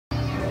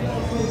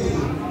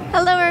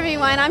Hello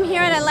everyone, I'm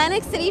here at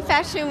Atlantic City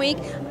Fashion Week,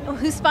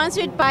 who's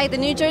sponsored by the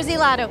New Jersey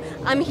Lotto.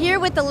 I'm here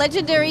with the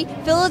legendary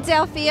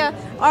Philadelphia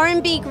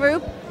R&B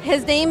group.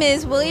 His name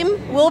is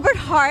Wilbert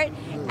Hart,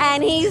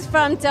 and he's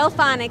from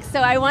Delfonics.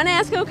 So I want to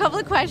ask him a couple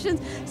of questions.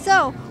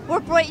 So,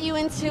 what brought you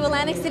into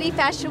Atlantic City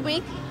Fashion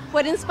Week?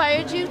 What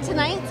inspired you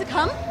tonight to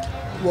come?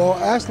 Well,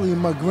 actually,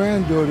 my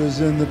granddaughter's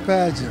in the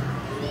pageant,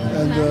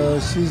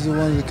 and she's one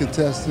of the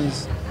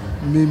contestants,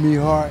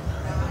 Myra Hart.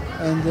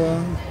 And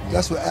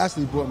that's what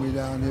Ashley brought me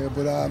down here,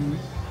 but I'm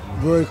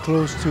very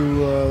close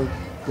to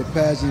the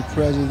pageant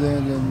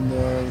president and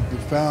the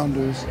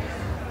founders,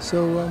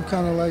 so I'm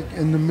kind of like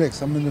in the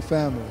mix. I'm in the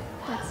family.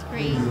 That's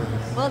great.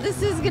 Well,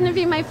 this is going to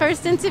be my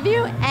first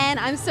interview, and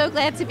I'm so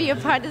glad to be a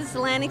part of this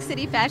Atlantic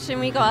City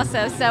Fashion Week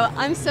also. So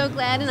I'm so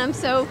glad and I'm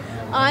so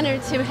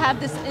honored to have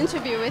this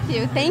interview with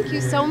you. Thank you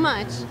so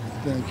much.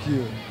 Thank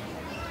you.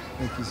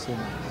 Thank you so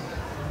much.